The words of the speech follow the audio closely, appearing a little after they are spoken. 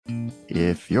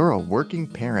If you're a working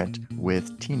parent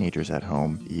with teenagers at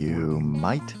home, you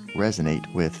might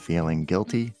resonate with feeling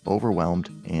guilty, overwhelmed,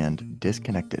 and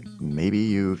disconnected. Maybe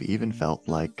you've even felt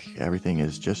like everything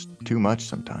is just too much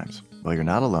sometimes. Well, you're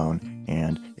not alone,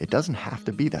 and it doesn't have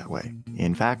to be that way.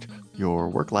 In fact, your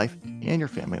work life and your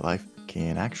family life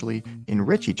can actually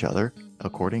enrich each other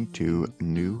according to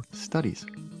new studies.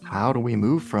 How do we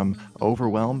move from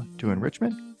overwhelm to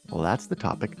enrichment? Well, that's the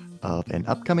topic of an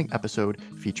upcoming episode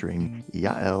featuring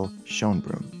Yael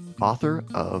Schonbrun, author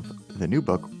of the new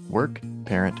book, Work,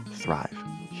 Parent, Thrive.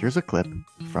 Here's a clip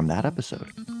from that episode.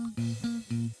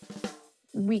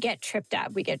 We get tripped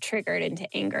up, we get triggered into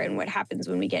anger. And what happens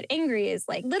when we get angry is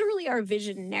like literally our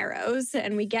vision narrows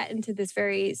and we get into this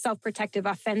very self-protective,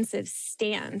 offensive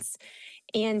stance.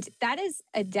 And that is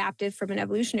adaptive from an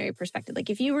evolutionary perspective. Like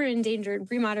if you were in danger in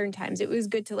pre-modern times, it was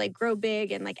good to like grow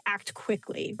big and like act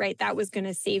quickly, right? That was going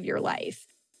to save your life.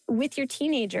 With your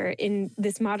teenager in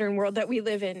this modern world that we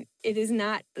live in, it is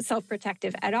not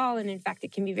self-protective at all. And in fact,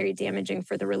 it can be very damaging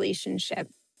for the relationship.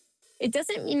 It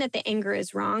doesn't mean that the anger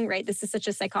is wrong, right? This is such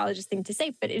a psychologist thing to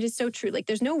say, but it is so true. Like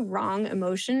there's no wrong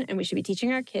emotion, and we should be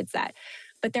teaching our kids that.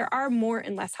 But there are more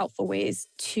and less helpful ways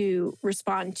to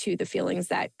respond to the feelings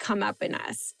that come up in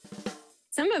us.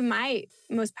 Some of my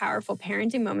most powerful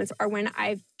parenting moments are when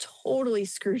I've totally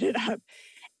screwed it up.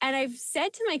 And I've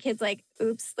said to my kids, like,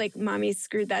 oops, like mommy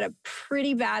screwed that up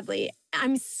pretty badly.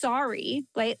 I'm sorry.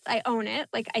 Like, I own it.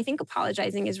 Like, I think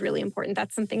apologizing is really important.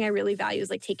 That's something I really value, is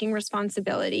like taking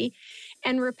responsibility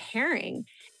and repairing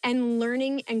and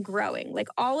learning and growing. Like,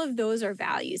 all of those are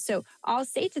values. So I'll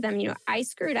say to them, I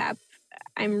screwed up.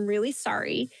 I'm really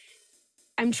sorry.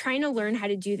 I'm trying to learn how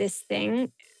to do this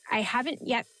thing. I haven't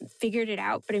yet figured it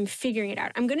out, but I'm figuring it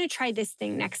out. I'm going to try this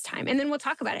thing next time. And then we'll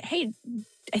talk about it. Hey,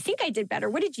 I think I did better.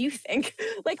 What did you think?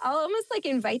 Like, I'll almost like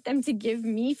invite them to give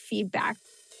me feedback.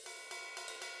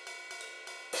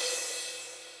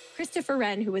 Christopher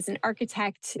Wren, who was an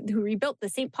architect who rebuilt the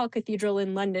St. Paul Cathedral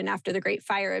in London after the Great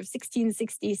Fire of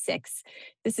 1666.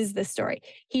 This is the story.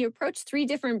 He approached 3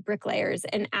 different bricklayers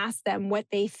and asked them what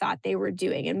they thought they were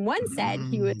doing. And one said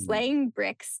he was laying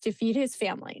bricks to feed his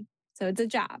family. So it's a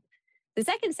job. The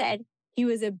second said he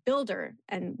was a builder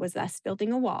and was thus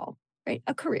building a wall, right?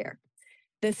 A career.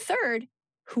 The third,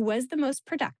 who was the most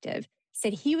productive,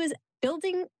 said he was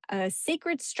building a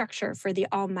sacred structure for the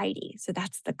Almighty. So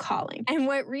that's the calling. And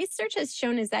what research has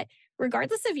shown is that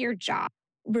regardless of your job,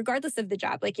 regardless of the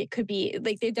job, like it could be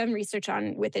like they've done research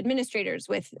on with administrators,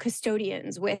 with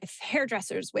custodians, with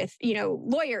hairdressers, with,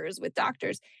 lawyers, with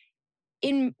doctors.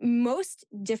 In most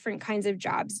different kinds of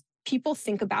jobs, people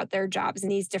think about their jobs in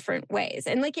these different ways.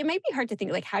 And like, it might be hard to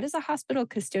think, like, how does a hospital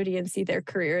custodian see their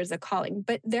career as a calling?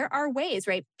 But there are ways,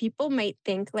 right? People might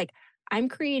think like, I'm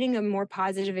creating a more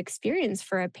positive experience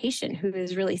for a patient who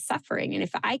is really suffering. And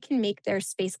if I can make their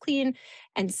space clean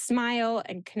and smile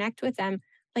and connect with them,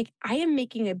 like I am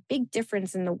making a big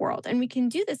difference in the world. And we can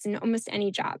do this in almost any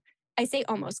job. I say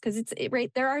almost because it's right.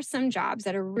 There are some jobs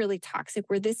that are really toxic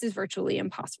where this is virtually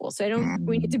impossible. So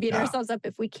we need to beat ourselves up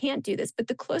if we can't do this. But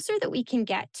the closer that we can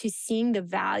get to seeing the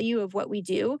value of what we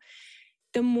do,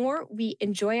 the more we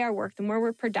enjoy our work, the more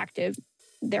we're productive,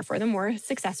 therefore, the more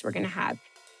success we're going to have.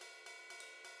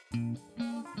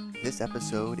 This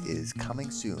episode is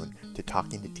coming soon to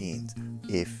Talking to Teens.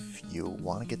 If you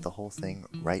want to get the whole thing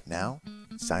right now,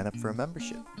 sign up for a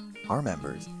membership. Our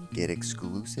members get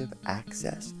exclusive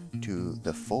access to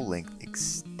the full-length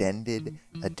extended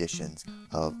editions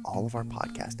of all of our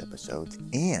podcast episodes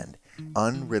and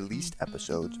unreleased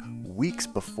episodes weeks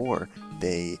before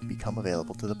they become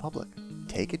available to the public.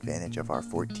 Take advantage of our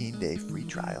 14-day free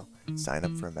trial. Sign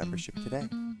up for a membership today.